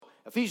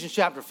Ephesians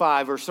chapter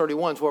 5, verse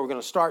 31 is where we're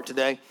going to start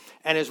today.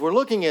 And as we're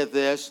looking at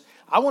this,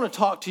 I want to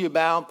talk to you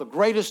about the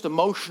greatest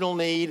emotional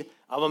need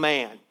of a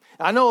man.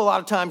 I know a lot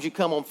of times you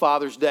come on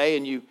Father's Day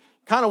and you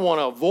kind of want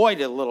to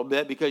avoid it a little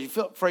bit because you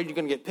feel afraid you're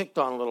going to get picked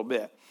on a little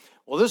bit.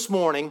 Well, this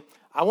morning,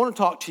 I want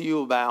to talk to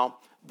you about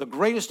the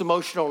greatest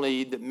emotional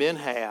need that men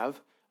have,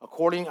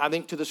 according, I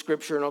think, to the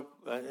Scripture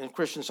and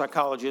Christian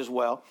psychology as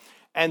well.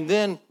 And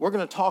then we're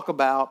going to talk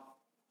about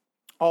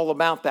all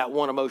about that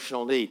one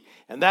emotional need.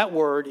 And that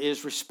word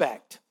is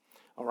respect.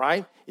 All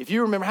right? If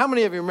you remember, how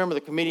many of you remember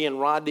the comedian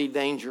Rodney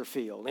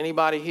Dangerfield?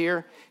 Anybody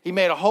here? He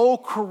made a whole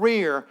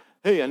career,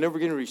 hey, I never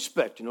get any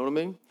respect, you know what I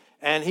mean?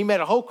 And he made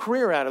a whole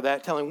career out of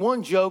that, telling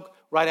one joke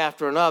right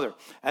after another.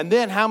 And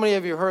then how many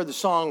of you heard the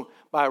song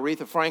by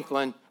Aretha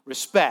Franklin,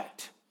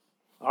 Respect?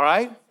 All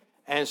right?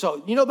 And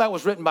so, you know, that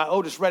was written by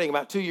Otis Redding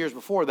about 2 years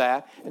before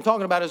that, and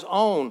talking about his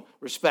own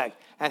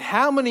respect. And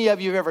how many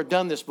of you have ever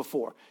done this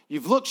before?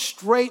 You've looked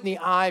straight in the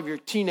eye of your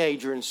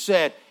teenager and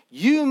said,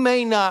 you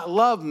may not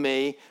love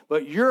me,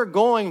 but you're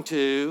going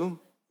to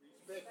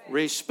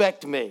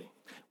respect me.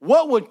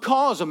 What would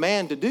cause a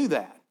man to do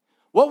that?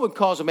 What would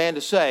cause a man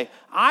to say,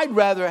 I'd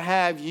rather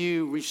have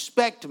you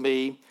respect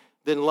me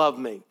than love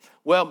me?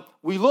 Well,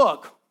 we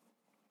look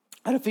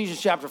at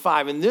Ephesians chapter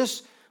 5, and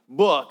this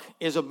book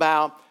is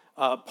about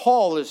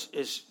Paul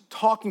is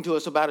talking to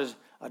us about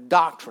a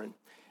doctrine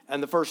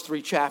and the first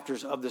 3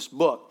 chapters of this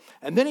book.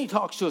 And then he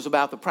talks to us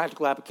about the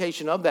practical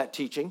application of that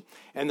teaching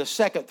and the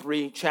second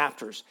 3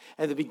 chapters.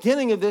 At the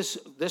beginning of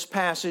this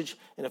passage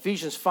in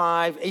Ephesians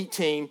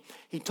 5:18,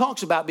 he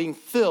talks about being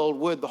filled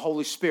with the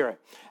Holy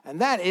Spirit.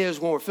 And that is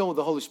when we're filled with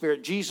the Holy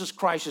Spirit, Jesus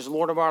Christ is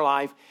Lord of our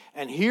life.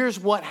 And here's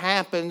what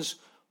happens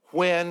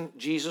when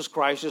Jesus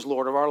Christ is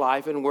Lord of our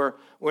life and we're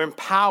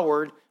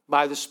empowered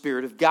by the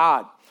Spirit of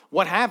God.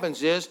 What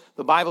happens is,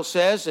 the Bible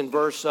says in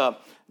verse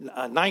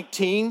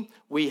 19,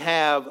 we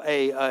have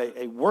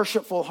a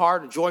worshipful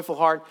heart, a joyful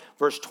heart.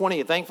 Verse 20,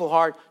 a thankful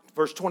heart.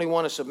 Verse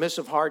 21, a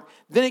submissive heart.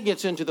 Then it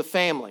gets into the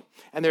family.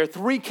 And there are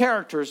 3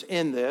 characters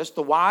in this,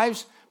 the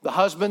wives, the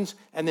husbands,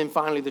 and then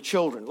finally the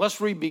children. Let's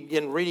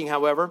begin reading,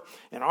 however,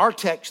 in our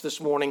text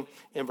this morning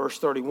in verse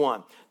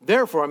 31.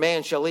 Therefore a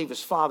man shall leave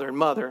his father and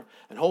mother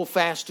and hold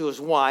fast to his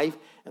wife,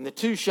 and the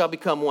 2 shall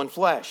become one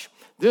flesh.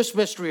 This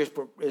mystery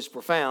is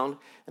profound,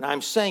 and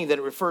I'm saying that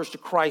it refers to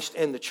Christ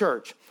and the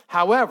church.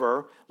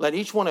 However, let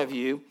each one of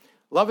you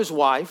love his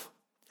wife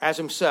as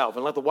himself,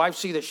 and let the wife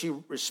see that she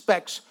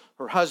respects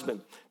her husband.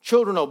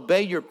 Children,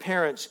 obey your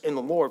parents in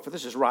the Lord, for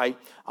this is right.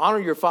 Honor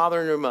your father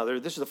and your mother.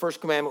 This is the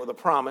first commandment with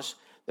a promise,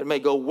 that it may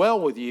go well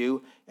with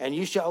you, and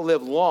you shall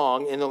live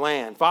long in the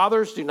land.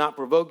 Fathers, do not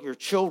provoke your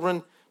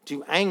children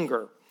to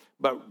anger,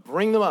 but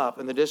bring them up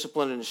in the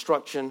discipline and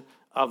instruction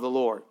of the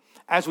Lord.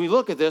 As we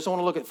look at this, I want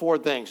to look at 4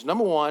 things.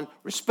 Number 1,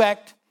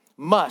 respect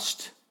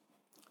must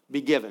be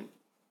given.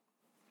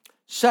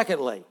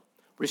 Secondly,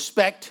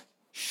 respect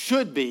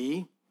should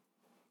be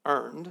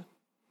earned.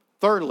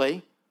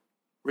 Thirdly,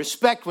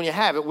 respect when you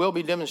have it will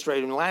be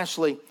demonstrated. And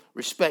lastly,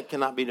 respect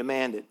cannot be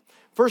demanded.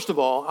 First of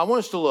all, I want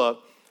us to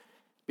look,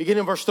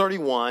 beginning in verse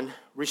 31,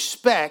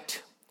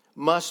 respect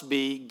must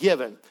be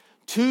given.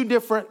 2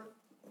 different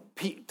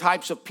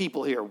types of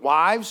people here,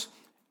 wives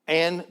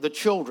and the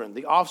children,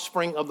 the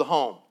offspring of the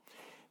home.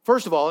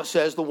 First of all, it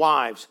says the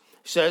wives.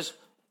 It says,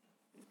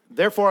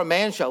 therefore a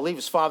man shall leave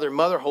his father and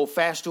mother, hold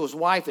fast to his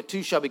wife, the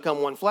 2 shall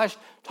become one flesh.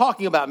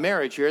 Talking about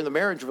marriage here, in the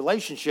marriage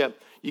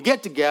relationship, you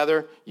get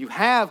together, you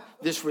have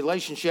this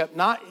relationship,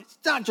 it's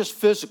not just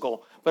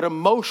physical, but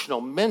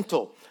emotional,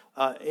 mental,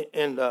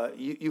 and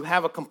you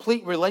have a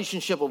complete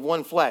relationship of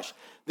one flesh.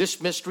 This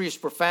mystery is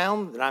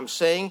profound that I'm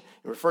saying,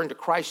 referring to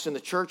Christ and the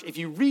church. If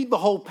you read the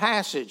whole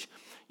passage,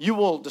 you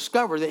will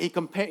discover that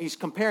he's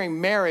comparing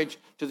marriage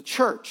to the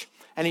church.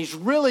 And he's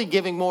really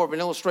giving more of an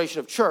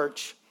illustration of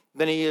church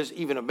than he is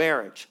even a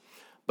marriage.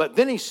 But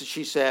then he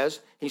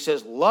says,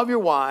 love your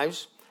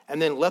wives,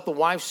 and then let the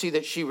wife see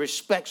that she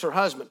respects her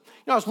husband.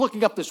 You know, I was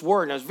looking up this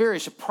word, and I was very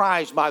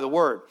surprised by the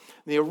word.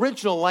 In the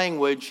original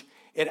language,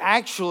 it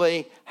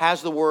actually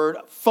has the word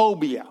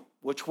phobia,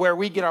 where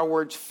we get our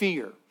words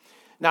fear.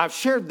 Now, I've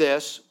shared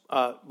this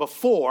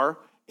before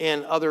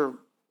in other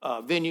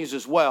venues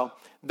as well,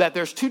 that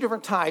there's 2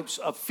 different types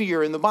of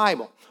fear in the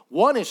Bible.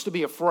 One is to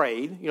be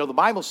afraid. You know, the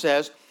Bible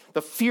says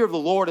the fear of the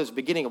Lord is the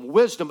beginning of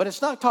wisdom, but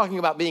it's not talking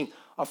about being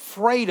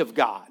afraid of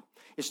God.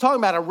 It's talking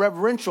about a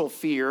reverential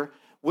fear,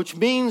 which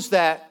means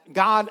that,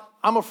 God,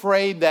 I'm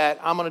afraid that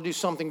I'm going to do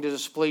something to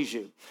displease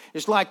you.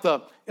 It's like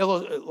the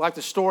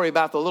story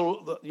about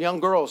the young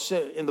girl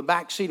in the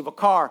back seat of a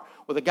car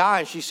with a guy,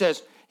 and he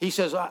says,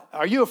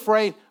 are you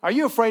afraid? Are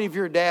you afraid of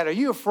your dad? Are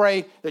you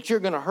afraid that you're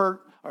going to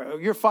hurt,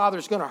 or your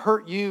father's going to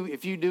hurt you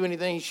if you do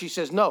anything? She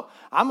says, no,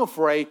 I'm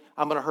afraid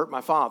I'm going to hurt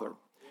my father.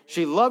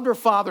 She loved her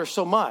father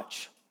so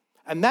much.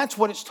 And that's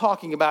what it's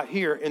talking about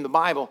here in the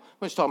Bible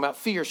when it's talking about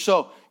fear.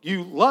 So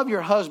you love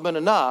your husband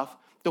enough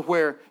to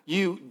where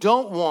you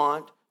don't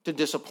want to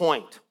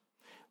disappoint.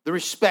 The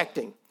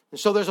respecting. And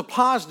so there's a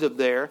positive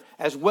there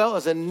as well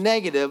as a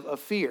negative of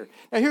fear.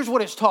 Now here's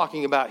what it's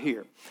talking about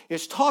here.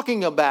 It's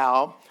talking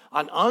about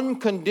an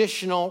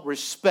unconditional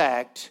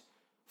respect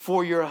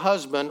for your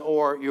husband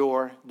or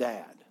your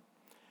dad.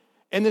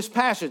 In this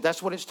passage,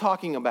 that's what it's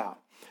talking about.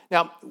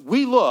 Now,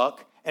 we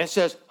look, and it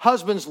says,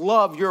 husbands,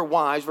 love your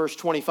wives, verse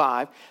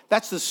 25.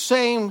 That's the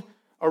same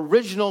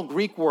original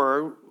Greek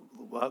word.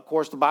 Of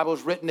course, the Bible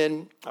is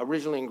written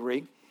originally in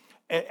Greek,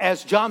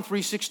 as John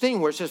 3:16,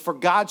 where it says, for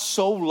God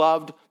so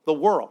loved the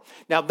world.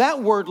 Now,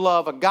 that word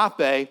love,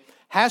 agape,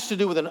 has to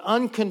do with an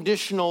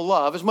unconditional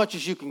love, as much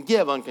as you can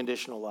give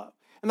unconditional love.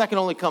 And that can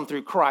only come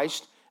through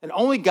Christ, and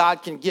only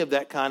God can give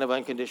that kind of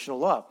unconditional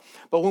love.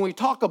 But when we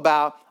talk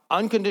about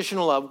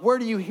unconditional love, where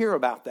do you hear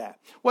about that?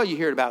 Well, you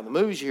hear it about in the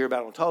movies, you hear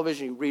about it on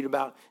television, you read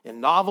about it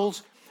in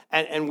novels,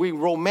 and we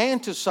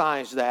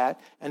romanticize that,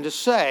 and to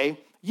say,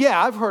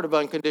 yeah, I've heard of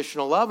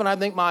unconditional love, and I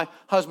think my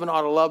husband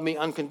ought to love me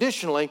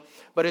unconditionally.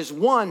 But as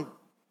one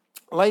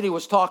lady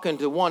was talking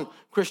to one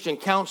Christian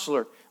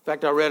counselor, in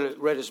fact, I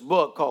read his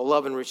book called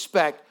Love and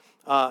Respect,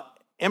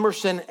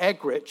 Emerson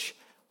Eggridge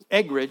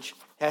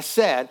has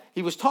said,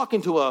 he was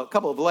talking to a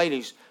couple of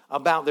ladies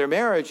about their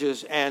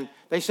marriages, and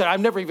they said, I've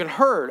never even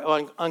heard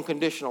of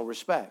unconditional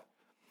respect.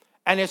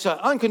 And it's an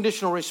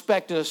unconditional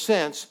respect in a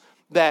sense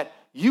that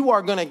you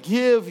are going to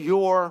give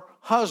your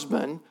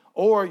husband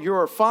or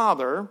your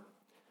father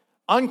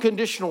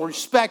unconditional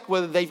respect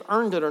whether they've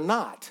earned it or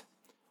not.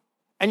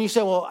 And you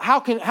say, well, how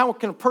can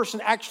a person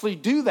actually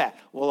do that?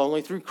 Well,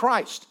 only through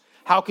Christ.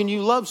 How can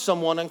you love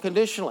someone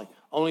unconditionally?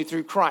 Only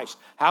through Christ.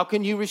 How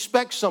can you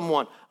respect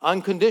someone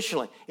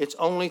unconditionally? It's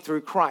only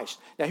through Christ.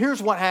 Now,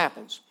 here's what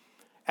happens.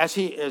 As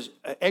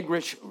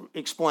Eggridge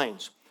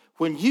explains,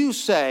 when you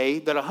say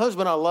that a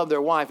husband ought to love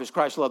their wife as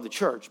Christ loved the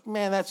church,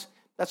 man, that's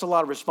a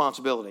lot of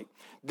responsibility.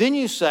 Then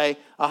you say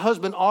a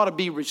husband ought to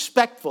be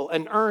respectful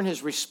and earn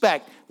his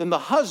respect. Then the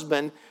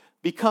husband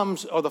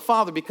becomes, or the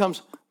father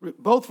becomes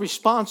both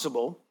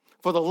responsible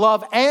for the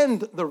love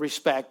and the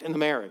respect in the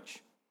marriage.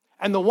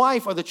 And the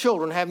wife or the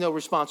children have no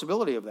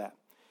responsibility of that.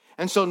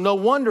 And so no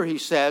wonder, he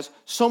says,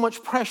 so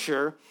much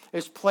pressure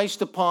is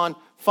placed upon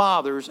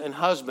fathers and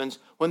husbands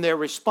when they're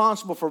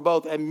responsible for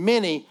both, and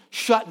many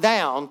shut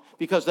down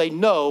because they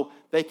know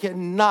they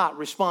cannot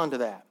respond to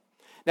that.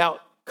 Now,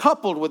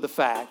 coupled with the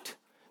fact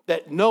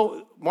that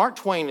Mark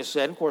Twain has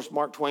said, of course,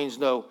 Mark Twain's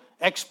no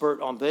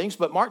expert on things,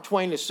 but Mark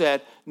Twain has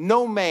said,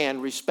 no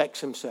man respects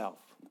himself.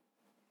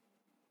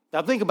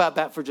 Now, think about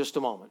that for just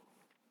a moment.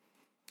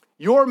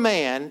 Your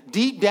man,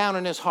 deep down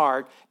in his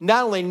heart,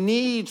 not only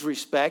needs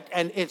respect,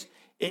 and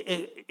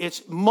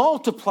it's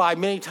multiplied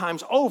many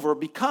times over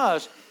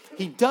because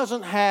he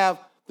doesn't have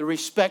the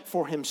respect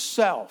for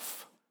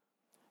himself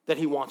that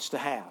he wants to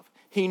have.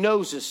 He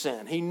knows his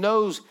sin. He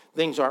knows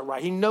things aren't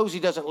right. He knows he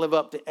doesn't live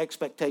up to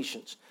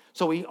expectations.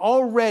 So he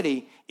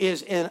already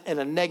is in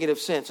a negative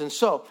sense. And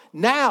so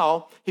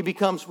now he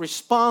becomes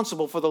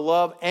responsible for the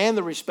love and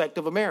the respect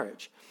of a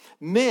marriage.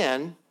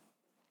 Men,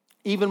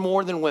 even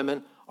more than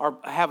women,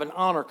 have an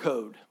honor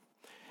code.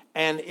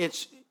 And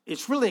it's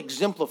really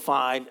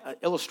exemplified,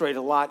 illustrated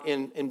a lot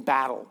in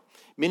battle.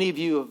 Many of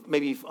you have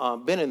maybe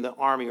been in the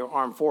Army or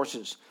Armed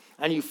Forces,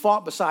 and you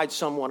fought beside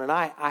someone, and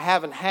I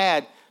haven't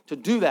had to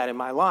do that in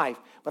my life,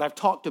 but I've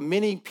talked to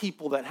many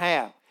people that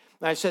have.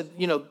 And I said,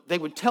 they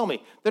would tell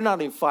me they're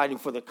not even fighting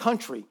for the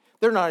country.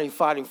 They're not even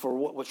fighting for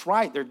what's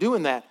right. They're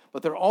doing that,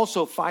 but they're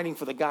also fighting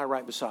for the guy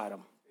right beside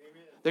them.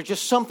 Amen. There's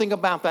just something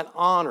about that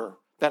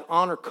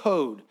honor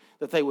code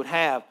that they would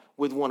have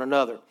with one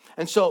another.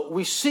 And so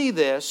we see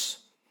this,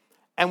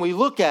 and we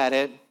look at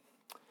it,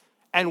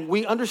 and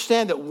we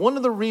understand that one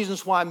of the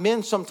reasons why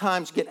men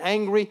sometimes get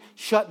angry,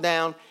 shut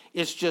down,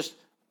 is just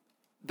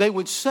they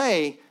would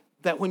say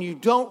that when you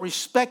don't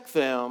respect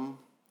them,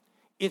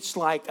 it's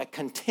like a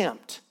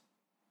contempt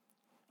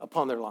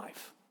upon their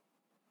life.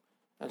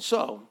 And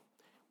so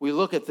we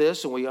look at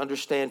this and we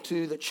understand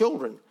too that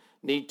children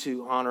need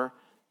to honor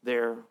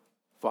their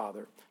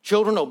father.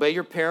 Children, obey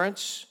your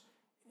parents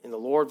in the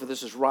Lord, for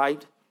this is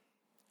right.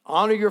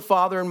 Honor your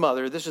father and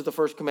mother. This is the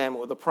first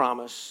commandment with a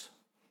promise.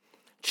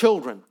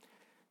 Children,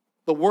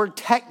 the word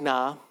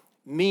tekna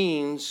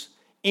means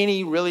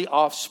any really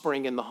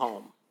offspring in the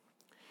home.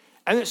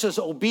 And it says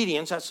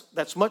obedience.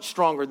 That's much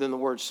stronger than the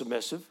word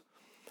submissive.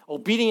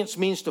 Obedience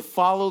means to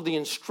follow the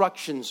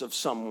instructions of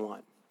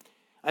someone.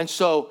 And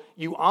so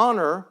you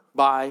honor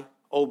by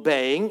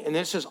obeying. And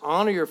then it says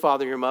honor your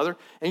father and your mother.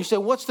 And you say,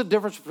 what's the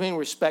difference between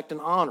respect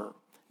and honor?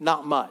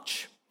 Not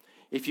much.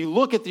 If you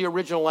look at the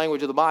original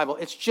language of the Bible,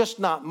 it's just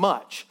not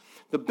much.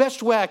 The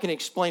best way I can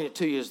explain it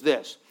to you is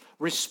this.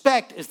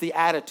 Respect is the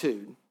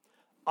attitude.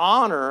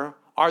 Honor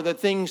are the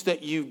things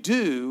that you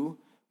do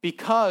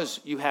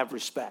because you have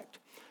respect.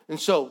 And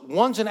so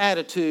one's an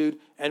attitude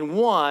and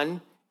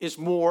one is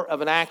more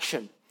of an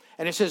action.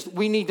 And it says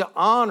we need to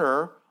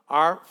honor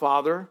our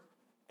father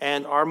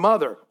and our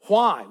mother.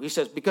 Why? He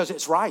says because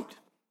it's right.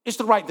 It's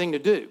the right thing to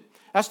do.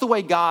 That's the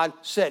way God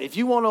said. If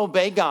you want to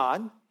obey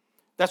God,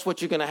 that's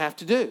what you're going to have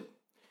to do.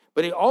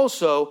 But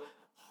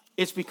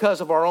it's because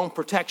of our own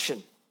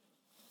protection.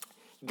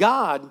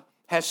 God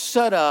has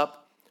set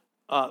up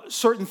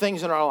certain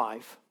things in our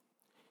life.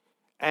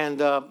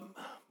 And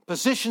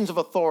positions of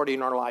authority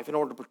in our life in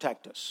order to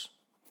protect us.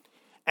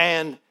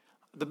 And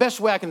the best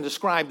way I can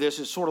describe this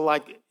is sort of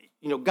like,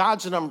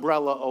 God's an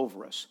umbrella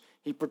over us.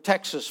 He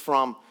protects us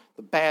from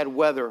the bad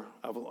weather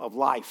of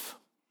life.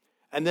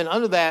 And then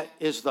under that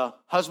is the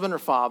husband or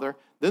father,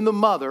 then the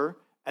mother,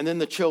 and then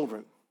the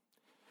children.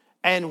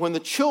 And when the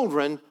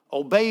children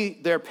obey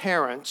their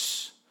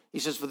parents, he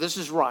says, for this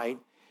is right,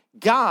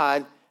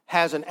 God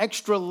has an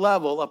extra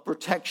level of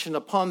protection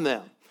upon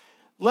them.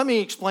 Let me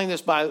explain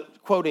this by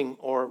quoting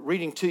or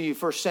reading to you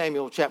 1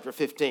 Samuel chapter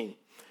 15. It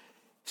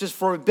says,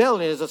 for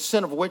rebellion is a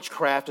sin of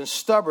witchcraft, and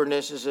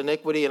stubbornness is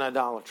iniquity and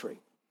idolatry.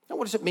 Now,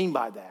 what does it mean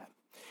by that?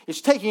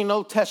 It's taking an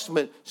Old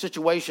Testament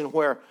situation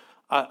where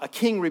a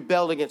king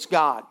rebelled against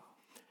God.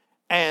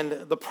 And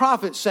the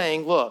prophet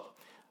saying, look,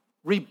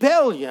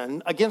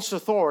 rebellion against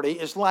authority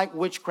is like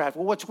witchcraft.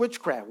 Well, what's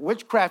witchcraft?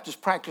 Witchcraft is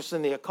practiced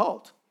in the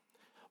occult.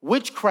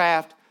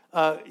 Witchcraft,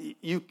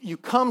 you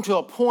come to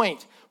a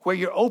point where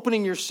you're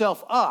opening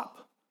yourself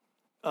up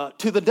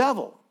to the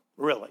devil,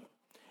 really,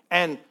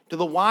 and to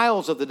the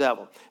wiles of the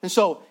devil. And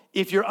so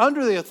if you're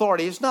under the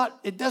authority,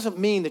 it doesn't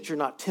mean that you're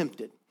not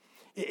tempted.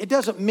 It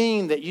doesn't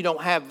mean that you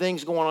don't have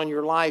things going on in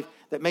your life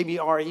that maybe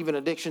are even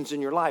addictions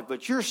in your life,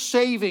 but you're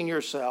saving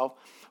yourself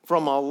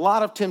from a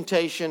lot of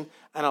temptation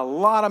and a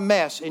lot of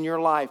mess in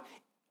your life,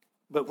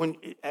 but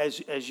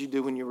as you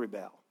do when you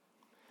rebel.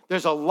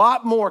 There's a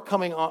lot more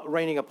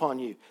raining upon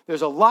you.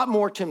 There's a lot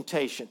more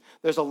temptation.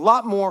 There's a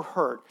lot more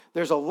hurt.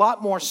 There's a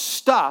lot more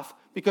stuff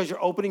because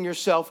you're opening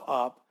yourself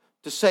up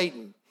to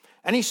Satan.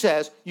 And he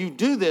says, you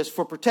do this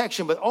for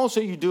protection, but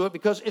also you do it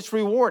because it's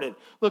rewarded.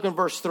 Look in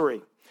verse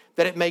 3.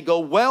 That it may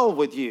go well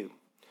with you,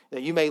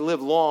 that you may live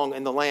long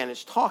in the land.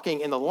 It's talking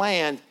in the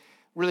land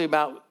really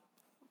about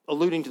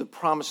alluding to the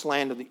promised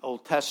land of the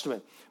Old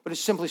Testament. But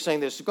it's simply saying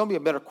this, it's going to be a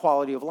better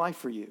quality of life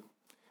for you.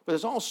 But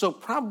it's also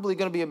probably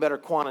going to be a better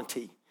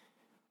quantity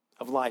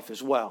of life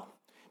as well.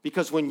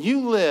 Because when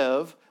you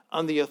live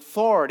on the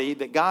authority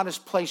that God has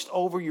placed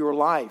over your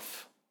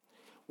life,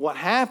 what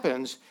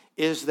happens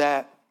is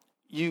that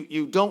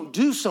you don't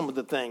do some of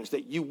the things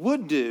that you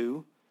would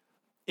do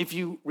if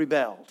you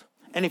rebelled.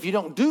 And if you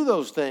don't do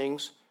those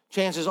things,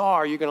 chances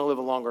are you're going to live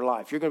a longer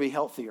life. You're going to be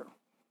healthier.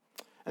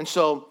 And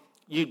so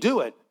you do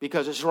it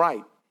because it's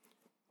right.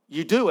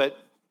 You do it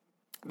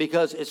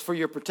because it's for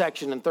your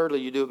protection. And thirdly,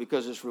 you do it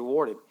because it's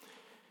rewarded.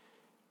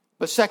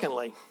 But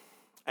secondly,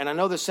 and I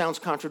know this sounds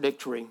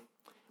contradictory,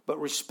 but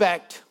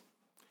respect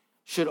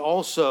should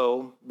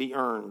also be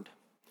earned.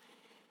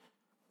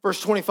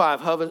 Verse 25,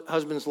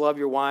 husbands, love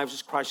your wives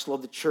as Christ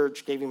loved the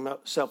church, gave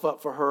himself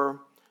up for her,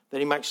 that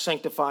he might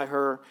sanctify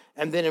her.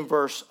 And then in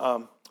verse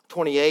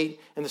 28,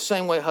 in the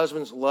same way,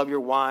 husbands, love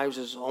your wives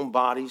as own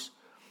bodies.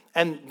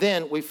 And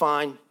then we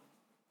find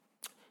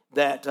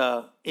that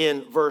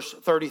in verse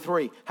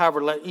 33,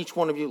 however, let each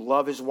one of you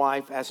love his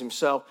wife as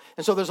himself.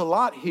 And so there's a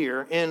lot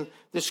here in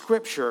the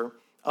scripture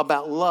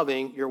about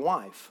loving your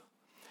wife.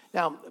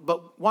 Now,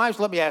 but wives,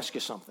 let me ask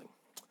you something.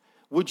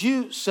 Would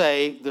you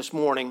say this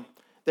morning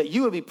that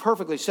you would be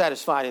perfectly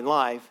satisfied in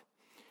life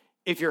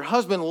if your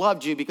husband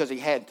loved you because he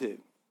had to?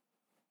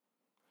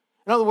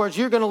 In other words,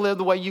 you're going to live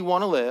the way you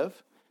want to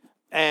live,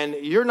 and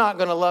you're not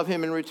going to love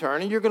him in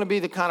return, and you're going to be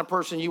the kind of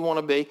person you want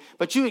to be,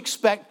 but you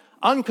expect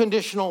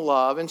unconditional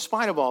love in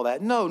spite of all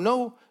that.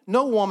 No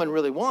woman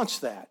really wants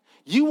that.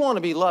 You want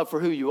to be loved for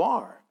who you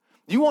are.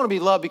 You want to be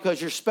loved because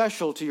you're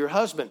special to your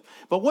husband.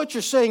 But what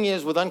you're saying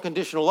is with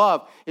unconditional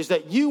love is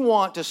that you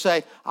want to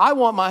say, I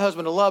want my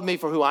husband to love me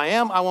for who I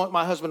am. I want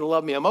my husband to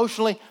love me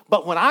emotionally.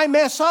 But when I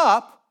mess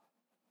up,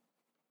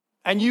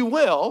 and you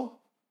will,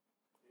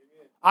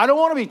 I don't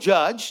want to be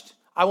judged.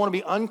 I want to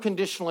be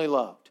unconditionally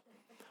loved.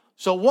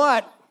 So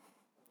what?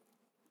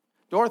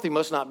 Dorothy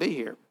must not be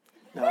here.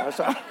 No, that's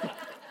all right.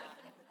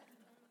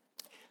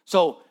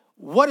 So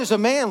what is a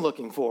man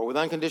looking for with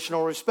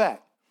unconditional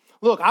respect?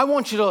 Look, I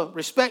want you to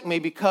respect me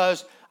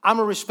because I'm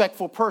a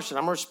respectful person.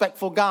 I'm a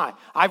respectful guy.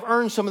 I've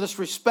earned some of this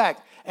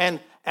respect, and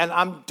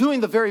I'm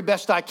doing the very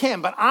best I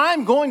can, but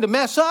I'm going to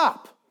mess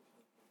up.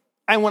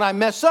 And when I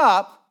mess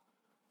up,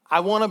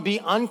 I want to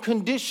be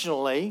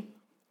unconditionally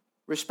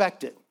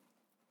respected.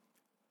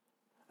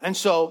 And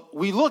so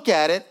we look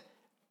at it,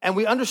 and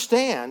we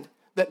understand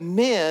that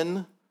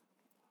men,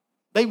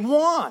 they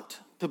want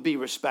to be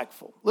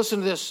respectful. Listen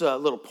to this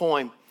little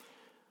poem.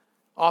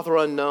 Author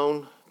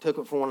unknown, took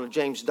it from one of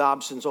James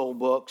Dobson's old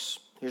books.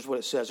 Here's what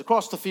it says.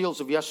 Across the fields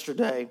of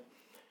yesterday,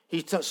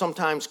 he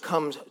sometimes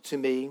comes to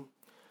me,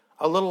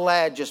 a little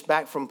lad just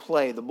back from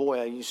play, the boy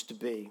I used to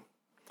be.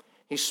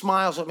 He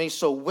smiles at me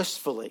so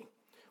wistfully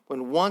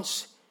when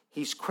once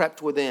he's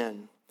crept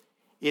within.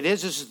 It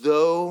is as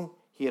though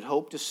he had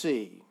hoped to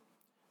see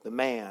the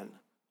man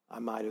I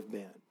might have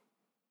been.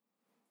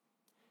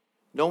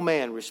 No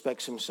man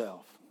respects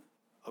himself.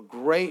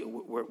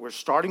 We're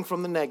starting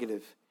from the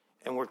negative,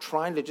 and we're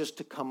trying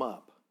to come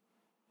up.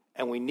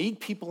 And we need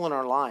people in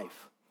our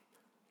life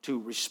to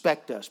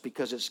respect us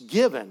because it's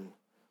given,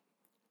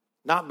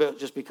 not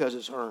just because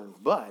it's earned.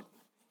 But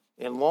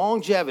in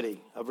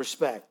longevity of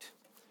respect,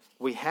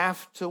 we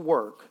have to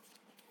work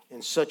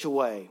in such a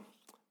way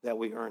that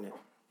we earn it.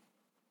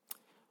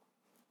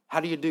 How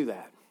do you do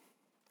that?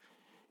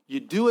 You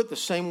do it the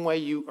same way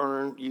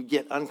you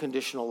get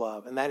unconditional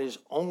love, and that is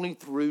only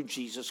through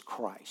Jesus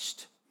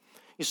Christ.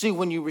 You see,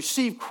 when you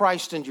receive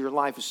Christ into your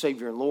life as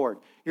Savior and Lord,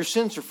 your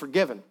sins are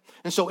forgiven.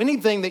 And so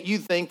anything that you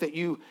think that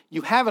you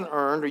haven't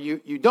earned or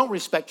you don't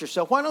respect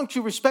yourself, why don't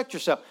you respect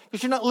yourself?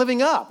 Because you're not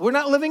living up. We're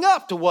not living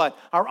up to what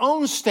our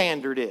own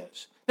standard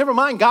is. Never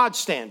mind God's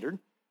standard.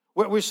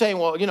 We're saying,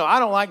 well, I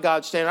don't like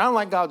God's standard. I don't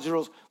like God's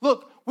rules.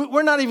 Look,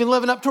 we're not even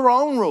living up to our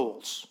own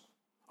rules,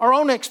 our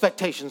own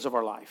expectations of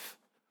our life.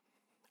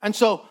 And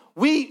so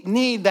we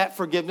need that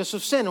forgiveness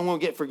of sin. And when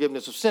we get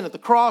forgiveness of sin at the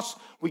cross,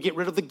 we get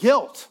rid of the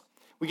guilt.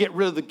 We get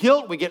rid of the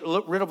guilt. We get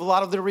rid of a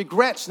lot of the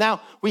regrets.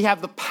 Now we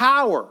have the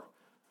power,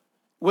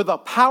 with the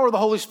power of the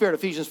Holy Spirit,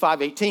 Ephesians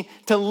 5:18,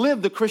 to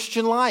live the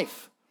Christian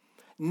life.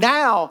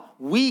 Now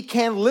we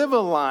can live a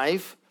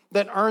life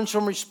that earns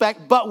some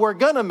respect, but we're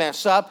going to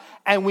mess up,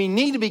 and we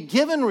need to be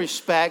given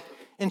respect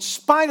in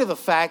spite of the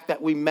fact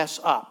that we mess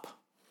up.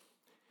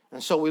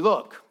 And so we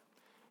look.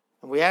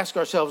 And we ask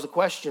ourselves the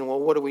question, well,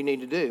 what do we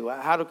need to do?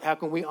 How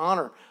can we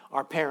honor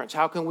our parents?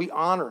 How can we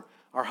honor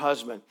our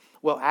husband?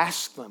 Well,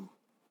 ask them.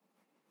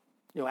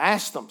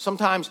 Ask them.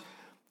 Sometimes,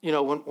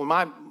 when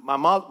my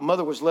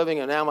mother was living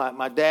and now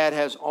my dad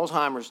has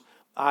Alzheimer's,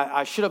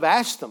 I should have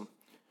asked them.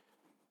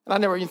 And I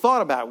never even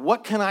thought about it.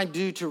 What can I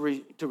do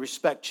to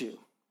respect you,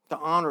 to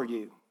honor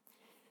you?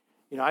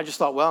 I just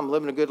thought, well, I'm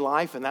living a good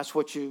life, and that's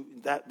what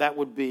that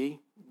would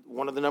be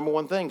one of the number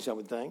one things, I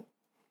would think.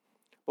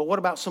 But what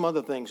about some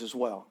other things as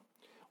well?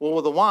 Well,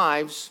 with the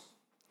wives,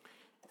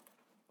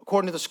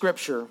 according to the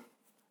Scripture,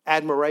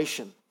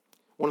 admiration,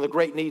 one of the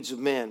great needs of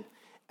men.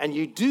 And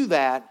you do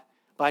that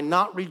by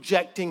not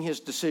rejecting his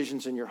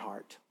decisions in your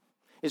heart.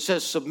 It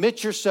says,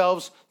 submit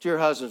yourselves to your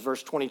husbands,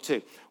 verse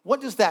 22.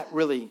 What does that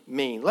really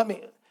mean?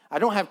 I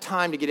don't have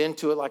time to get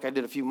into it like I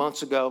did a few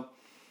months ago,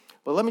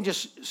 but let me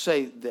just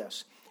say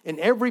this. In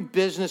every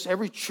business,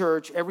 every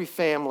church, every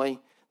family,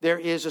 there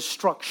is a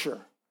structure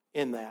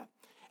in that.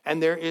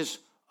 And there is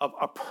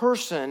a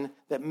person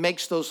that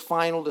makes those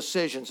final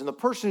decisions. And the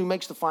person who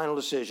makes the final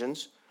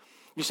decisions,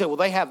 you say, well,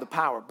 they have the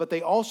power, but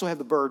they also have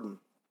the burden.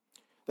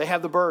 They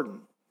have the burden.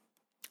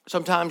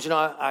 Sometimes,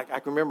 I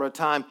can remember a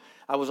time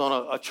I was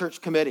on a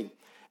church committee,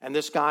 and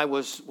this guy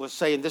was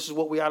saying, this is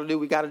what we ought to do.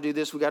 We got to do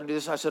this. We got to do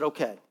this. I said,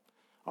 okay,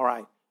 all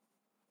right.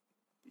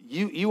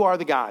 You are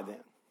the guy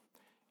then.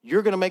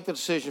 You're going to make the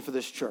decision for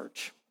this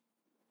church.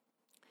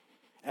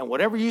 And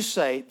whatever you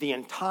say, the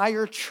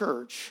entire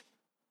church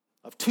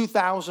of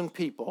 2,000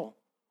 people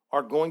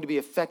are going to be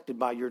affected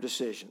by your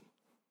decision.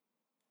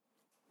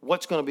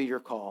 What's going to be your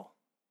call?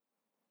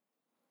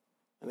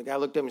 And the guy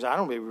looked at me and said, I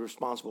don't be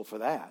responsible for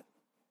that.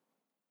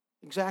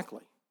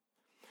 Exactly.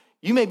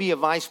 You may be a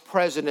vice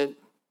president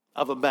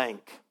of a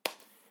bank,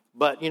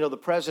 but, the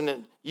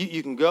president,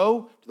 you can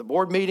go to the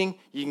board meeting,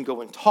 you can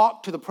go and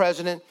talk to the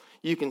president,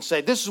 you can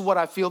say, this is what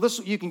I feel,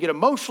 you can get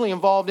emotionally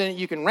involved in it,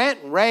 you can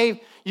rant and rave,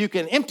 you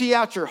can empty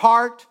out your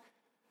heart,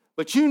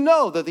 but you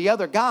know that the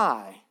other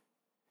guy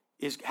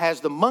has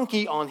the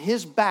monkey on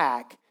his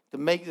back to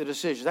make the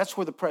decision. That's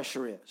where the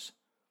pressure is.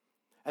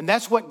 And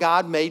that's what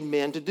God made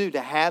men to do,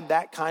 to have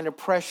that kind of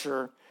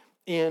pressure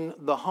in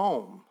the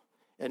home.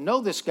 And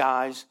know this,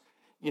 guys,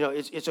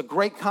 it's a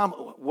great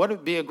would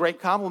it be a great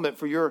compliment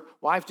for your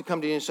wife to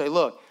come to you and say,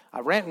 look,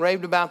 I rant and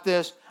raved about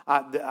this,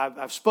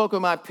 I've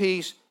spoken my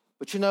piece,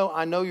 but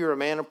I know you're a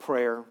man of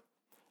prayer,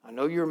 I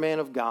know you're a man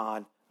of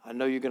God, I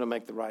know you're going to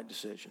make the right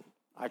decision.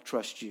 I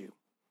trust you.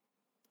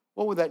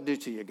 What would that do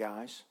to you,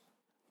 guys?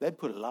 That'd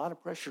put a lot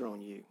of pressure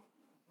on you.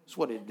 That's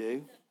what it'd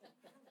do.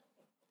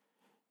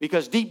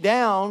 Because deep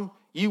down,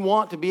 you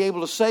want to be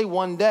able to say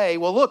one day,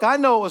 well, look, I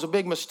know it was a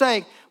big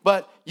mistake,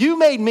 but you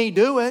made me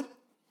do it.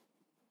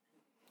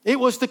 It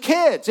was the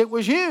kids. It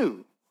was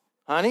you,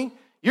 honey.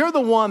 You're the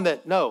one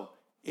that, no,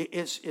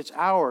 it's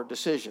our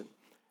decision.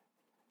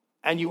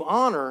 And you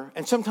honor,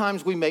 and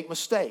sometimes we make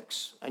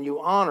mistakes, and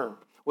you honor,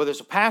 whether it's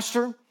a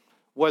pastor,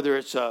 whether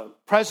it's a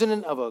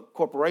president of a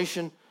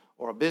corporation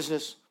or a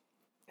business,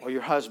 or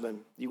your husband,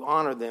 you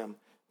honor them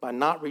by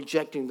not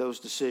rejecting those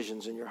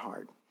decisions in your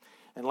heart.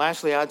 And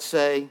lastly, I'd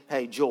say,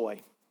 hey,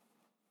 joy.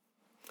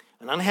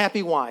 An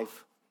unhappy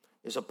wife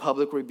is a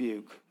public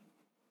rebuke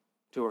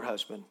to her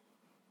husband.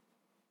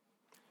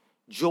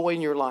 Joy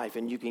in your life,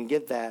 and you can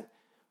get that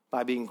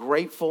by being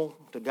grateful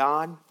to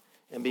God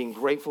and being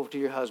grateful to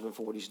your husband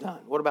for what he's done.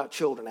 What about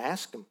children?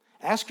 Ask them.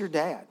 Ask your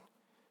dad.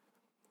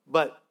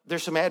 But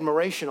there's some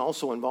admiration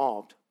also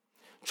involved.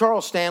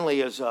 Charles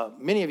Stanley is,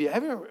 many of you,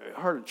 have you ever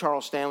heard of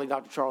Charles Stanley,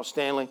 Dr. Charles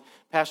Stanley,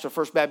 pastor of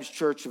First Baptist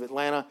Church of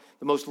Atlanta,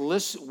 the most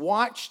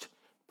watched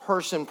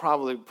person,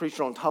 probably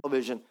preacher on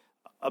television,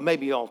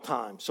 maybe all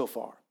time so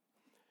far.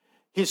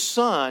 His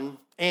son,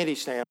 Andy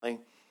Stanley,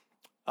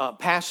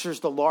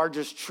 pastors the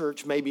largest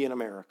church maybe in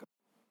America.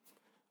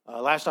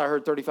 Last I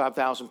heard,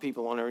 35,000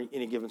 people on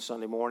any given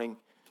Sunday morning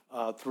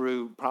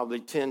through probably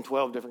 10,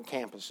 12 different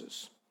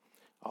campuses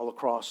all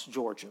across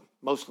Georgia,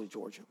 mostly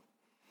Georgia.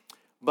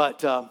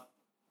 But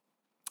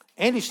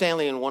Andy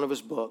Stanley, in one of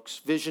his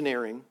books,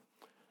 Visioneering,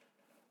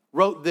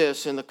 wrote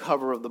this in the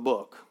cover of the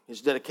book,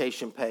 his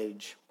dedication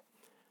page.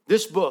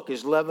 This book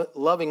is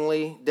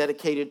lovingly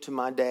dedicated to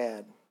my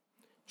dad,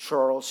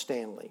 Charles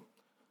Stanley,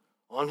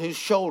 on whose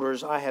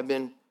shoulders I have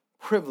been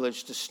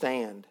privileged to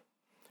stand.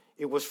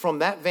 It was from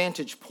that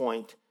vantage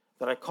point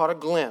that I caught a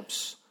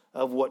glimpse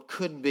of what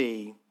could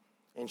be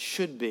and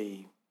should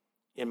be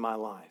in my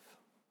life.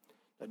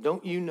 Now,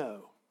 don't you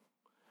know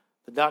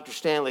that Dr.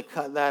 Stanley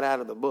cut that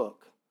out of the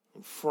book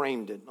and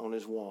framed it on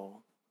his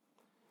wall?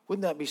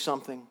 Wouldn't that be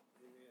something?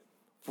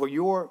 For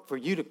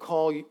you to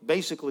call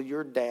basically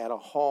your dad a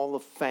Hall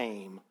of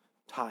Fame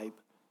type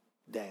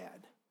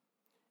dad.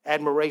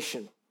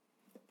 Admiration,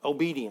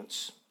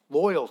 obedience,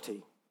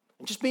 loyalty,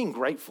 and just being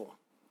grateful.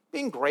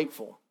 Being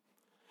grateful.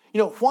 You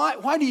know,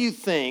 why do you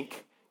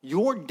think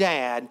your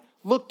dad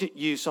looked at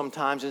you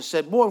sometimes and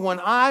said, boy,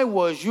 when I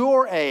was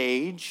your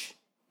age,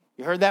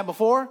 you heard that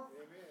before? Amen.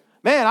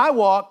 Man, I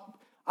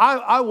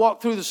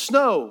walked through the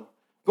snow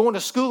going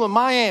to school in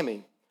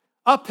Miami,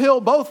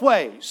 uphill both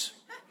ways.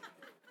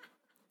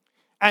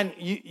 And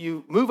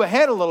you move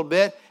ahead a little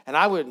bit, and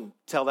I wouldn't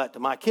tell that to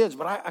my kids,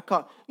 but I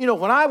caught, you know,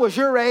 when I was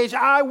your age,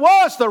 I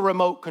was the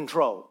remote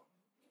control.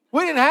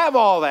 We didn't have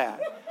all that.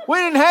 We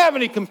didn't have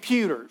any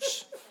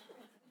computers.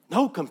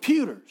 No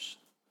computers.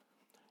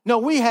 No,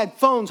 we had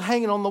phones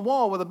hanging on the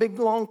wall with a big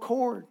long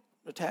cord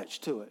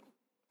attached to it.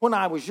 When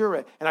I was your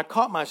age, and I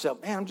caught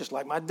myself, man, I'm just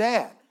like my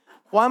dad.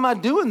 Why am I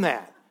doing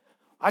that?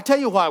 I tell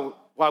you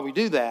why we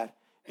do that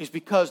is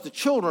because the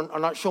children are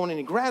not showing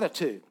any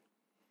gratitude.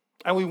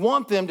 And we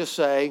want them to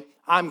say,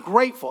 I'm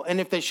grateful. And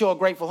if they show a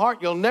grateful heart,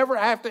 you'll never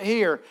have to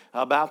hear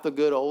about the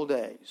good old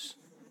days.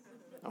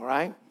 All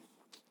right?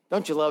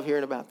 Don't you love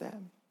hearing about that?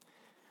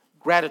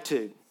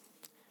 Gratitude.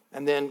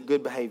 And then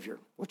good behavior,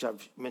 which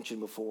I've mentioned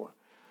before.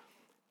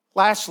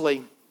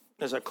 Lastly,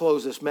 as I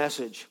close this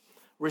message,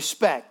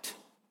 respect,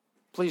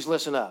 please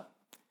listen up,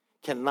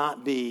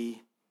 cannot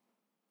be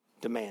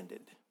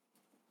demanded.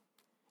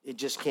 It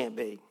just can't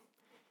be.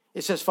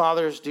 It says,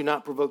 fathers, do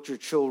not provoke your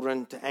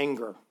children to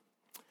anger.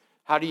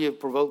 How do you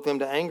provoke them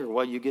to anger?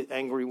 Well, you get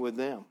angry with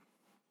them.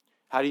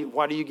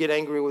 Why do you get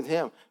angry with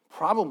him?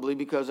 Probably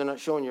because they're not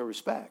showing you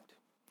respect.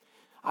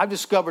 I've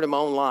discovered in my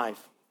own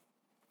life,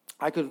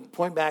 I could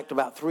point back to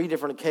about 3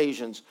 different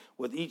occasions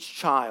with each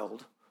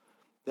child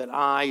that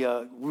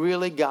I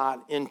really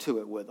got into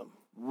it with them.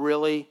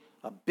 Really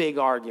a big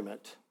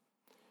argument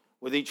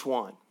with each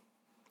one.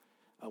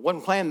 I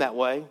wasn't planned that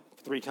way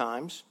 3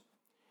 times.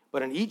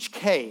 But in each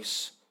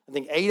case, I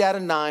think 8 out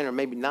of 9 or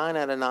maybe 9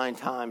 out of 9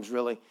 times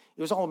really,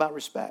 it was all about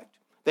respect.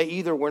 They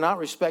either were not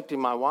respecting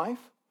my wife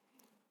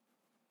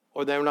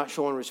or they were not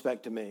showing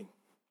respect to me.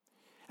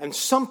 And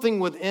something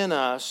within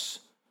us,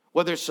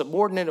 whether it's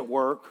subordinate at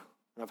work,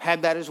 and I've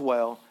had that as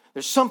well,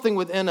 there's something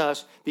within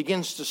us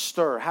begins to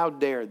stir. How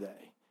dare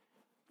they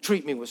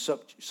treat me with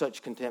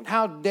such contempt?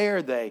 How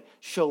dare they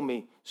show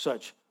me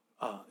such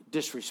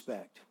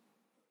disrespect?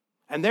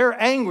 And they're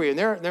angry, and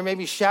they're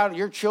maybe shouting.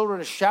 Your children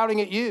are shouting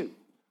at you.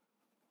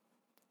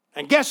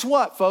 And guess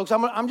what, folks?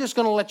 I'm just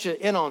going to let you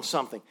in on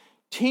something.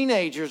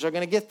 Teenagers are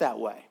going to get that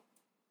way.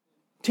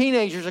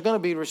 Teenagers are going to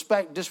be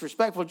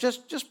disrespectful.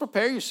 Just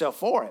prepare yourself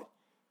for it.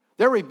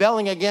 They're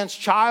rebelling against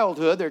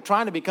childhood. They're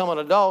trying to become an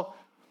adult,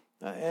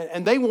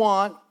 and they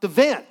want to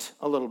vent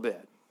a little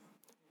bit.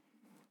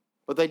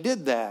 But they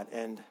did that,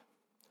 and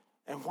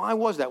why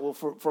was that? Well,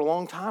 for a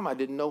long time, I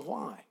didn't know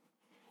why.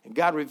 And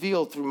God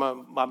revealed through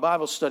my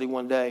Bible study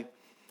one day,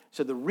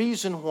 said the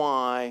reason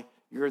why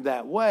you're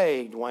that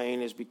way,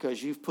 Dwayne, is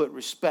because you've put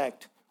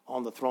respect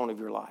on the throne of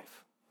your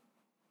life.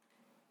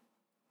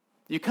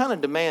 You kind of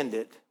demand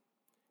it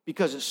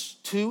because it's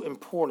too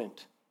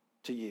important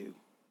to you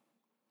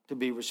to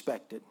be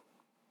respected.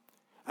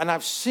 And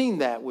I've seen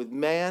that with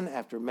man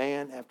after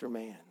man after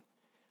man.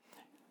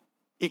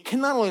 It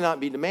can not only not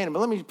be demanded, but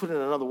let me put it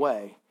another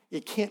way.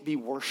 It can't be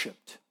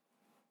worshiped.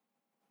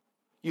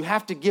 You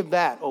have to give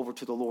that over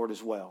to the Lord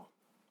as well.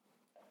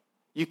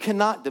 You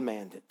cannot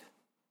demand it.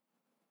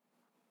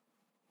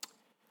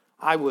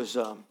 I've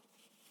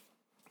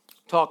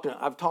talked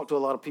to a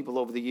lot of people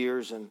over the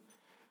years, and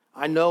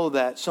I know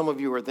that some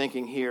of you are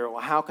thinking here,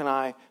 well, how can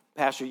I,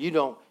 Pastor, you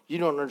don't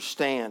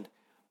understand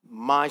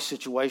my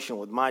situation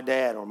with my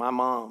dad or my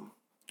mom,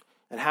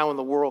 and how in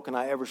the world can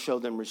I ever show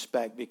them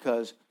respect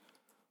because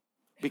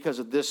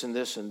of this and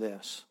this and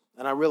this.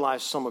 And I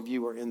realize some of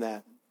you are in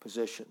that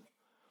position.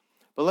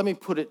 But let me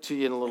put it to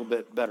you in a little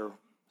bit better.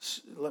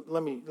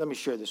 Let me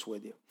share this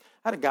with you.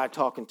 I had a guy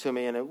talking to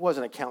me, and it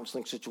wasn't a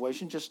counseling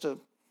situation, just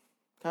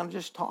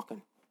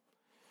talking.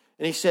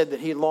 And he said that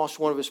he had lost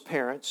one of his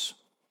parents.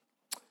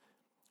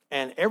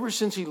 And ever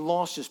since he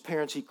lost his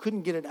parents, he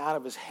couldn't get it out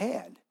of his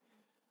head,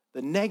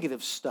 the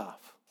negative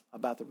stuff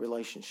about the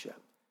relationship.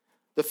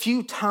 The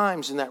few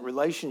times in that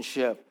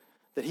relationship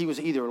that he was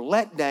either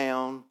let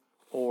down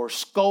or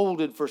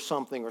scolded for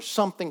something or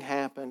something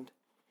happened.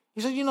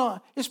 He said,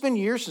 it's been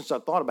years since I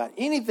thought about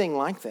anything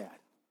like that.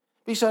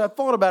 He said, I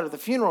thought about it at the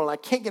funeral and I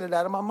can't get it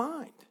out of my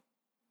mind.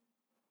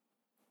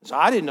 So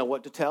I didn't know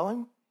what to tell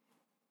him.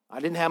 I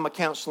didn't have my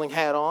counseling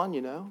hat on,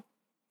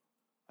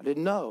 I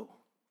didn't know.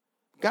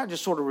 God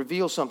just sort of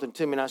revealed something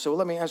to me. And I said, well,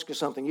 let me ask you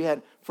something. You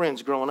had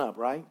friends growing up,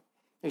 right?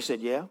 He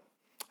said, yeah.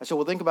 I said,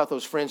 well, think about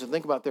those friends and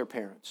think about their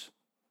parents.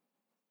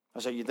 I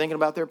said, you thinking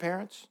about their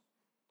parents?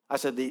 I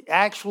said, the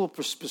actual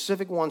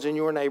specific ones in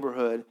your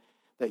neighborhood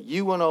that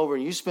you went over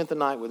and you spent the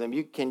night with them,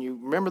 can you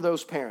remember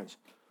those parents?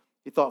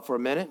 He thought for a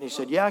minute, and he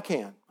said, yeah, I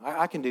can.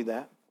 I can do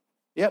that.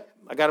 Yep,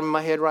 I got them in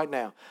my head right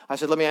now. I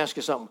said, let me ask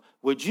you something.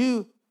 Would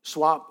you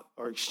swap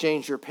or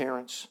exchange your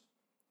parents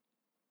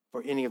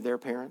for any of their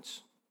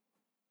parents?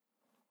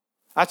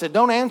 I said,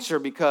 don't answer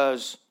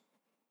because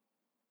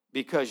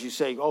you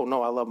say, oh,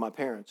 no, I love my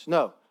parents.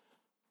 No,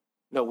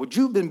 would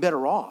you have been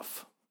better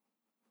off?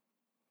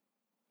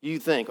 You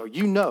think, or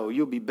you know,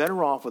 you'll be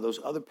better off with those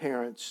other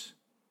parents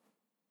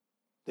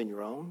than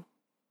your own?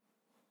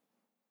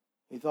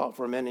 He thought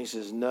for a minute. He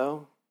says,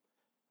 no,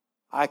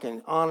 I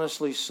can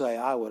honestly say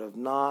I would have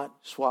not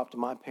swapped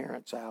my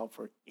parents out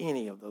for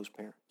any of those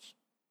parents.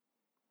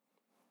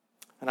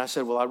 And I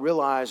said, well, I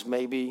realize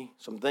maybe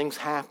some things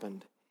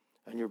happened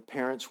and your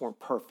parents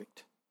weren't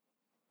perfect.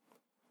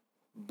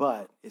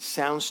 But it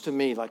sounds to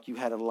me like you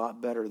had it a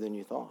lot better than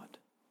you thought.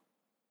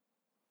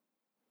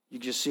 You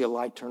just see a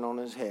light turn on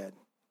his head.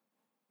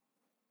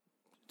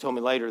 He told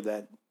me later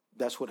that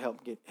that's what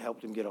helped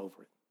him get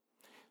over it.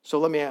 So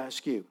let me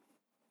ask you.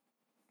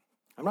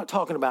 I'm not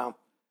talking about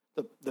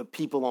the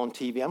people on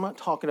TV. I'm not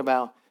talking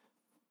about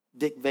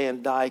Dick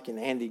Van Dyke and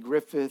Andy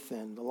Griffith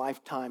and the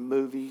Lifetime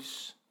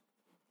movies.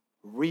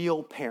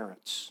 Real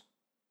parents.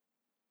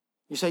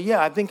 You say,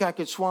 yeah, I think I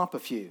could swap a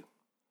few.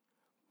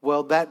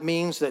 Well, that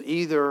means that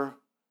either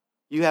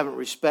you haven't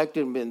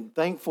respected and been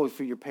thankful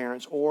for your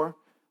parents, or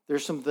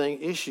there's some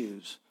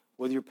issues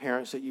with your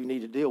parents that you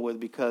need to deal with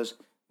because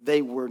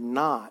they were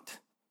not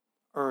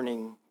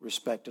earning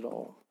respect at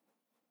all.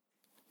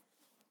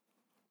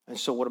 And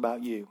so what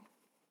about you?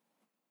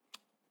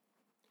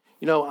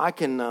 You know, I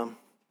can,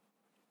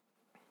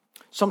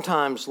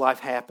 sometimes life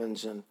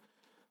happens and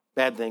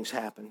bad things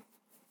happen.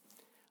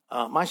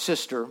 My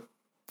sister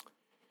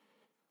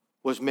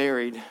was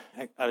married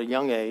at a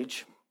young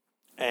age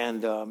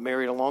and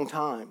married a long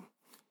time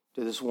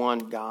to this one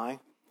guy.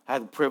 I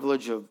had the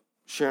privilege of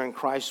sharing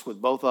Christ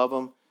with both of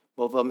them.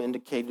 Both of them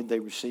indicated they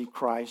received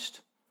Christ.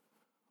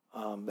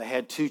 They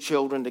had 2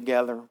 children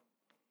together.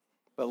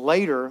 But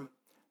later,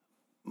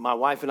 my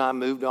wife and I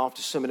moved off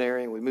to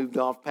seminary, and we moved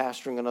off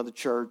pastoring another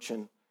church.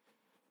 And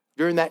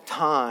during that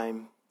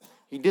time,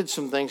 he did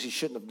some things he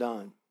shouldn't have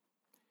done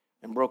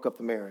and broke up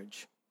the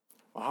marriage.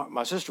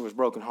 My sister was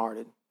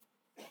brokenhearted.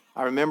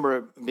 I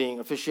remember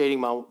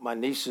officiating my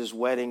niece's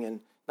wedding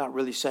and not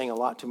really saying a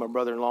lot to my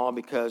brother-in-law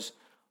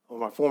or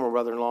my former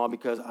brother-in-law,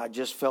 because I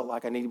just felt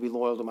like I needed to be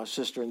loyal to my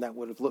sister, and that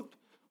would have looked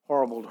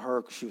horrible to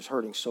her because she was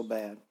hurting so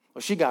bad.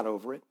 Well, she got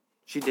over it.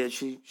 She did.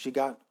 She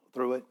got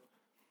through it.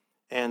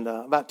 And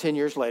about 10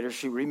 years later,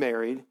 she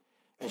remarried,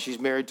 and she's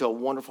married to a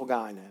wonderful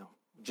guy now.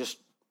 Just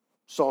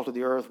salt of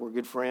the earth. We're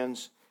good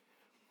friends.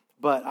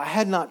 But I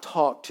had not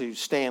talked to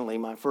Stanley,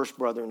 my first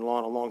brother-in-law,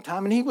 in a long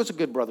time, and he was a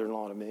good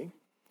brother-in-law to me,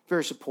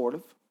 very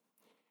supportive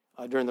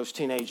during those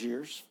teenage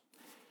years.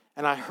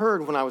 And I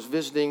heard when I was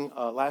visiting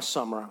last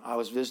summer, I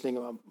was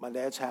visiting my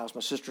dad's house.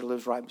 My sister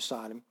lives right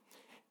beside him.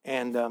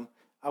 And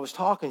I was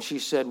talking. She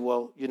said,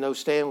 well, you know,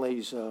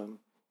 Stanley's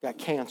got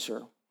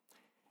cancer,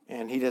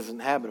 and he doesn't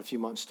have but a few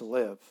months to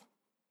live.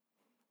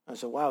 I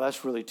said, wow,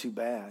 that's really too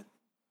bad.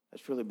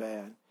 That's really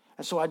bad.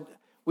 And so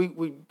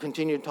we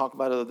continued to talk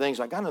about other things.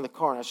 I got in the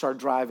car, and I started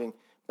driving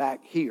back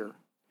here.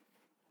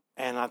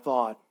 And a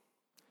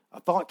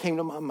thought came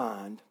to my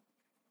mind.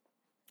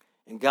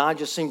 And God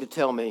just seemed to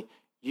tell me,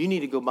 you need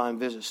to go by and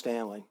visit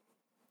Stanley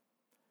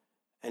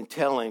and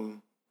tell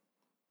him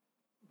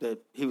that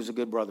he was a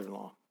good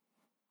brother-in-law.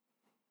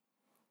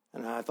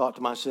 And I thought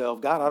to myself,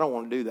 God, I don't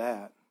want to do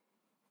that.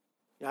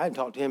 I hadn't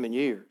talked to him in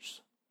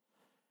years.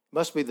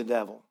 Must be the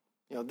devil.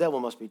 The devil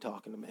must be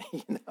talking to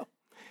me,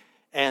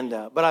 And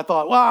but I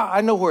thought, well,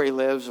 I know where he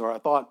lives, or I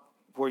thought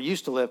where he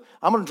used to live.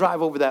 I'm going to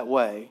drive over that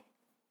way,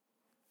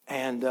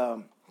 and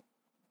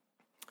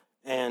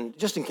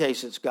just in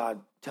case it's God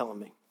telling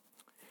me.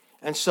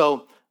 And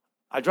so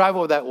I drive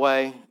over that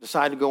way,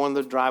 decide to go in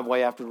the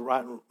driveway after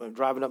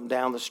driving up and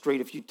down the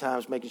street a few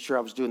times, making sure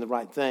I was doing the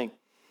right thing.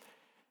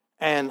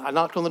 And I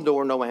knocked on the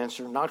door, no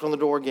answer. Knocked on the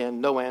door again,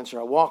 no answer.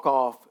 I walk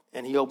off,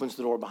 and he opens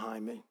the door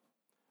behind me.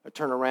 I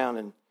turn around,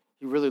 and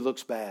he really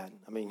looks bad.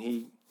 I mean,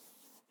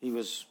 he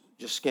was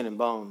just skin and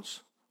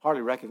bones.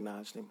 Hardly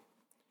recognized him.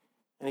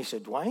 And he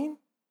said, Dwayne?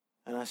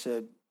 And I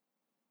said,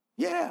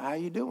 yeah, how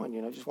you doing?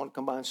 Just want to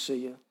come by and see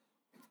you.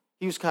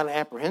 He was kind of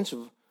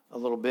apprehensive a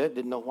little bit,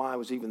 didn't know why I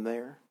was even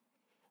there.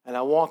 And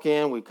I walk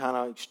in, we kind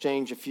of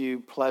exchange a few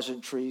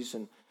pleasantries,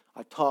 and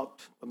I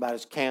talked about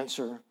his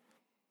cancer.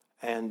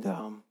 And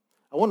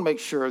I wanted to make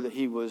sure that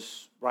he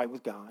was right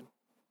with God.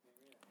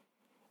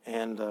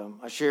 And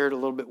I shared a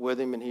little bit with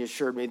him, and he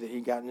assured me that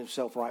he'd gotten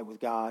himself right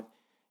with God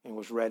and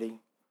was ready.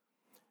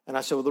 And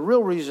I said, well,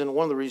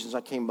 one of the reasons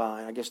I came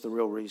by, I guess the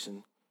real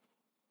reason,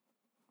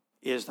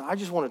 is that I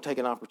just want to take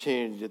an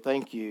opportunity to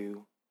thank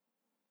you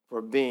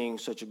for being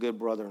such a good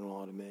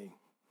brother-in-law to me.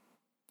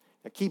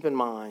 Now, keep in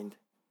mind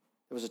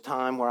There was a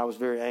time where I was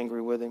very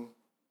angry with him.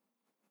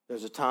 There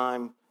was a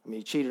time,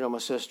 he cheated on my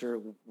sister.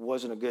 It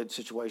wasn't a good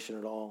situation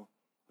at all.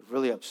 I was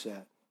really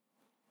upset.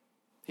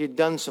 He had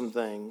done some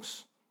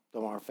things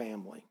to our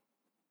family.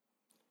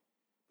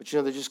 But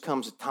there just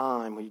comes a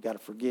time where you got to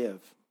forgive,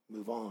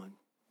 move on.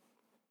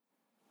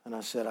 And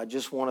I said, I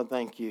just want to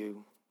thank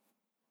you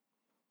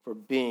for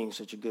being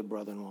such a good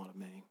brother-in-law to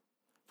me.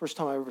 First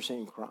time I ever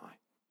seen him cry.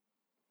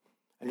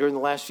 And during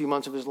the last few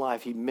months of his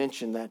life, he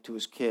mentioned that to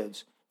his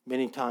kids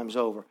many times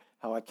over,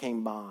 how I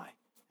came by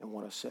and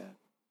what I said.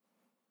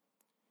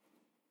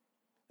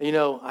 And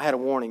I had a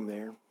warning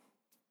there,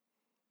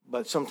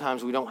 but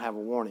sometimes we don't have a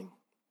warning.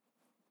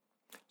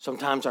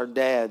 Sometimes our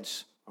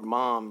dads, our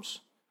moms,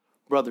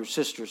 brothers,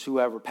 sisters,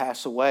 whoever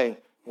pass away,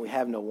 and we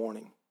have no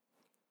warning.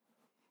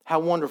 How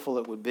wonderful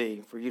it would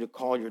be for you to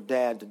call your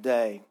dad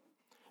today.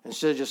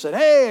 Instead of just saying,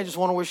 hey, I just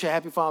want to wish you a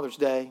happy Father's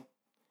Day,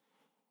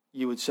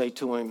 you would say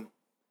to him,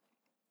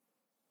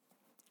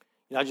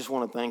 I just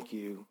want to thank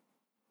you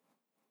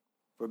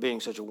for being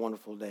such a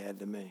wonderful dad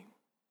to me.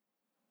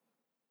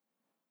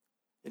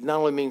 It not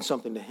only means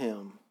something to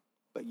him,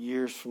 but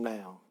years from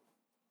now,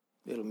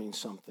 it'll mean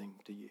something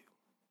to you.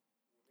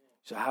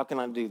 So how can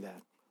I do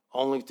that?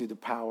 Only through the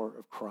power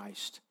of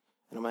Christ.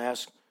 And I'm going to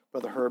ask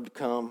Brother Herb to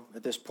come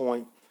at this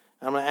point.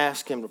 I'm going to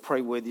ask him to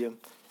pray with you.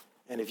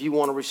 And if you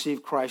want to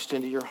receive Christ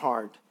into your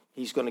heart,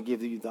 he's going to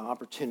give you the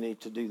opportunity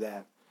to do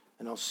that.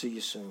 And I'll see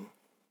you soon.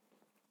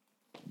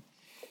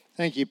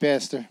 Thank you,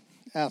 Pastor.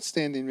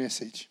 Outstanding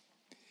message.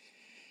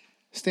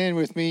 Stand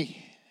with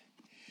me,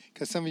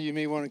 because some of you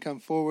may want to come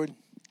forward.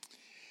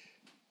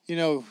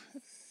 Real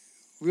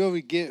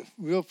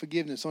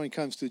forgiveness only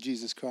comes through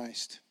Jesus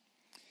Christ.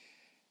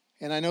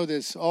 And I know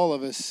that all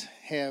of us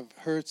have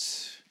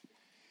hurts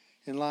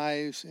in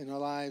our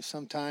lives,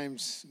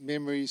 sometimes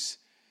memories,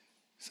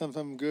 some of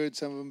them good,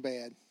 some of them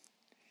bad.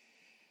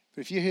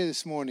 But if you're here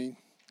this morning,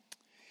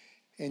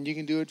 and you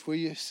can do it where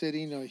you're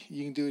sitting, or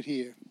you can do it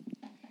here,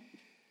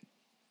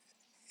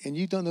 and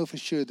you don't know for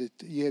sure that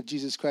you have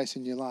Jesus Christ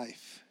in your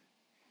life,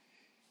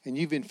 and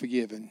you've been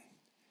forgiven,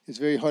 it's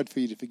very hard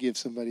for you to forgive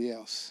somebody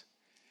else.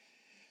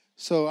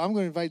 So I'm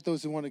going to invite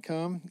those who want to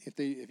come.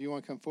 If you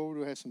want to come forward,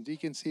 we'll have some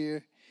deacons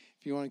here.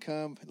 If you want to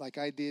come, like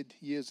I did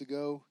years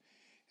ago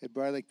at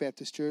Briar Lake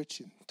Baptist Church,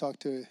 and talk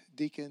to a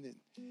deacon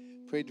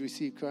and pray to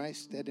receive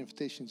Christ, that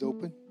invitation's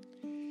open.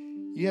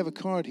 You have a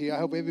card here. I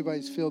hope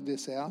everybody's filled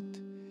this out.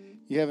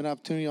 You have an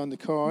opportunity on the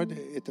card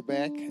at the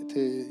back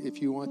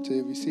if you want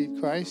to receive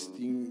Christ,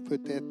 you can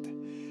put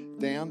that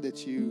down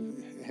that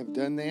you have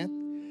done that.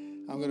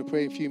 I'm going to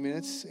pray a few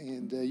minutes,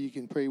 and you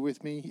can pray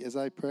with me as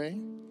I pray.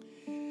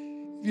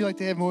 If you'd like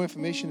to have more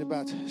information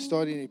about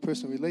starting a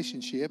personal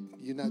relationship,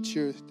 you're not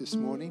sure this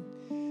morning,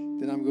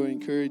 then I'm going to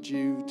encourage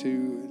you to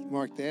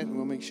mark that, and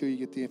we'll make sure you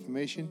get the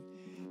information.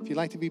 If you'd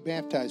like to be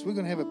baptized, we're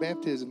going to have a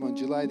baptism on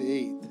July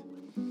the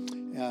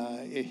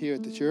 8th here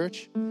at the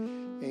church.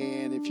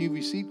 And if you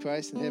received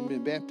Christ and haven't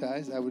been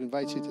baptized, I would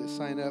invite you to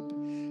sign up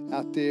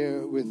out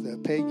there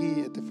with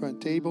Peggy at the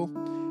front table.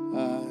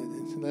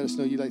 Let us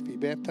know you'd like to be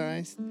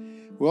baptized.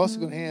 We're also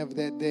going to have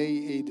that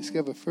day a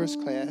Discover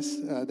First class.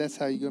 That's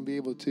how you're going to be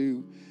able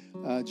to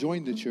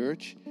join the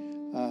church.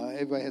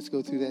 Everybody has to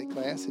go through that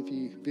class. If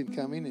you've been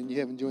coming and you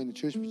haven't joined the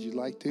church but you'd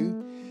like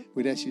to,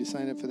 we'd ask you to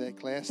sign up for that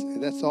class.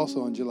 That's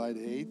also on July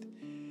the 8th.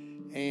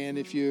 And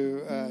if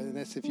you're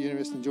interested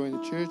in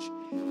joining the church.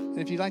 And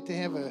if you'd like to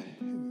have a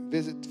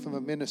visit from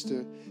a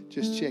minister,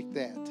 just check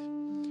that.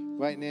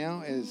 Right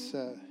now, as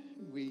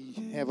we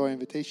have our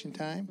invitation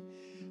time,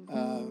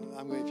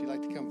 if you'd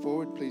like to come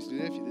forward, please do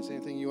that. If there's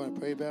anything you want to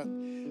pray about,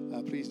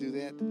 please do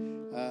that.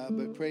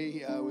 But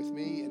pray with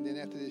me, and then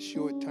after this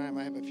short time,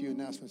 I have a few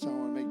announcements I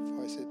want to make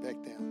before I sit back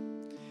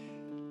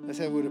down. Let's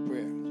have a word of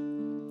prayer.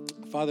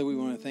 Father, we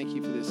want to thank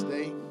you for this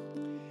day.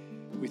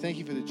 We thank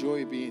you for the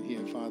joy of being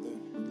here, Father.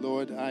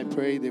 Lord, I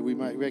pray that we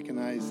might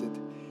recognize that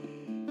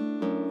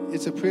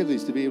it's a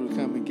privilege to be able to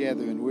come and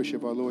gather and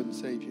worship our Lord and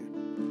Savior.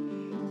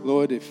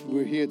 Lord, if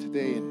we're here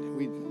today and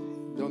we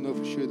don't know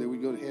for sure that we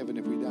go to heaven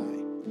if we die,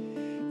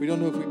 we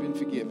don't know if we've been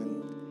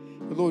forgiven.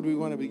 But Lord, we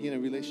want to begin a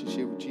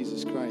relationship with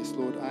Jesus Christ.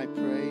 Lord, I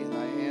pray and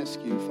I ask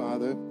you,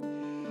 Father,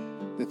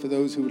 that for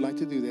those who would like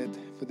to do that,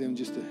 for them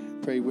just to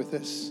pray with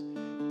us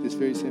this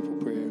very simple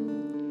prayer.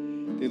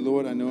 Dear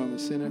Lord, I know I'm a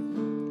sinner.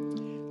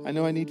 I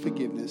know I need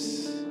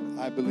forgiveness.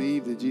 I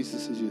believe that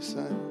Jesus is your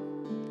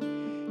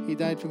Son. He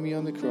died for me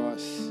on the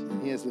cross,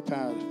 and he has the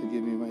power to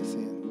forgive me my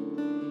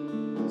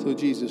sin. So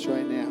Jesus,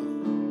 right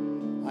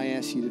now, I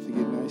ask you to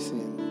forgive my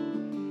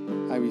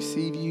sin. I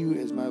receive you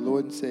as my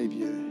Lord and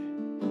Savior.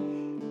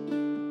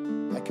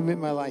 I commit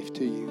my life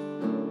to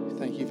you.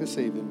 Thank you for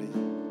saving me.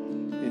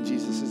 In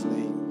Jesus'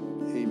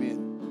 name, amen.